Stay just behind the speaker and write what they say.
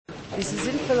This is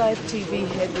Info Live TV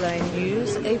headline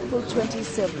news, April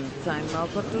 27th. I'm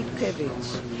Margot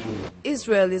Dudkevich.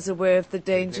 Israel is aware of the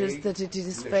dangers that it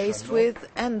is faced with,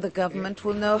 and the government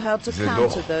will know how to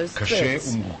counter those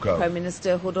threats. Prime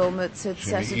Minister Olmert said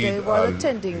Saturday while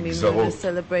attending Mimuna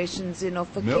celebrations in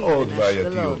Ofakim and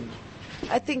Ashkelon.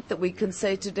 I think that we can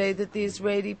say today that the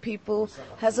Israeli people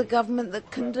has a government that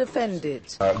can defend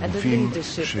it, and a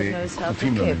leadership that knows how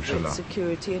to care for its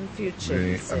security and future,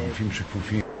 he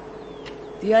said.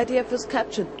 The IDF has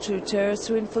captured 2 terrorists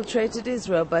who infiltrated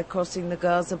Israel by crossing the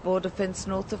Gaza border fence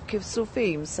north of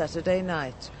Kivsufim Saturday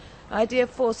night. IDF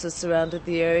forces surrounded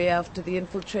the area after the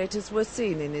infiltrators were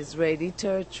seen in Israeli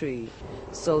territory.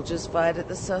 Soldiers fired at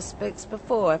the suspects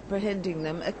before apprehending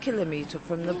them a kilometer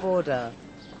from the border.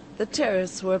 The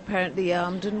terrorists were apparently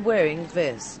armed and wearing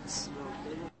vests.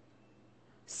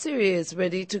 Syria is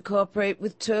ready to cooperate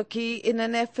with Turkey in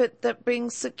an effort that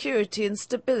brings security and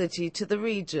stability to the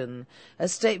region. A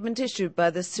statement issued by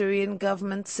the Syrian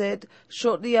government said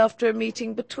shortly after a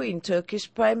meeting between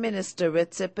Turkish Prime Minister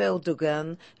Recep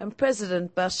Erdogan and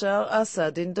President Bashar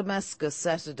al-Assad in Damascus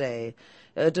Saturday.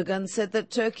 Erdogan said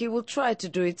that Turkey will try to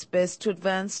do its best to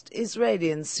advance Israeli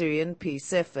and Syrian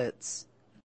peace efforts.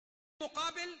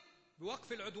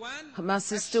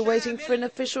 Hamas is still waiting for an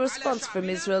official response from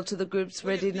Israel to the group's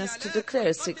readiness to declare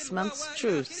a 6-month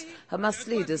truce, Hamas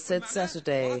leaders said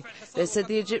Saturday. They said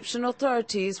the Egyptian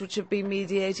authorities, which have been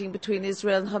mediating between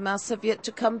Israel and Hamas, have yet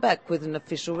to come back with an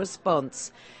official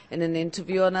response. In an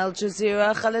interview on Al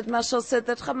Jazeera, Israel Masha said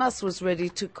that Hamas was ready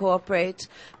to cooperate,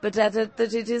 but added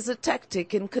that it is a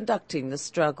tactic in conducting the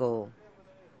struggle.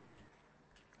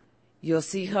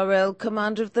 Yossi Harel,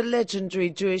 commander of the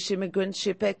legendary Jewish immigrant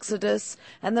ship Exodus,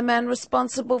 and the man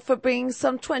responsible for bringing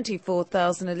some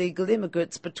 24,000 illegal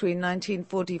immigrants between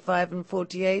 1945 and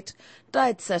 48,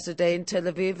 died Saturday in Tel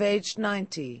Aviv, aged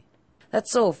 90.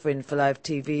 That's all for Info Live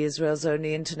TV, Israel's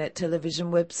only internet television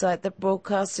website that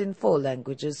broadcasts in 4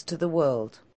 languages to the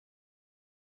world.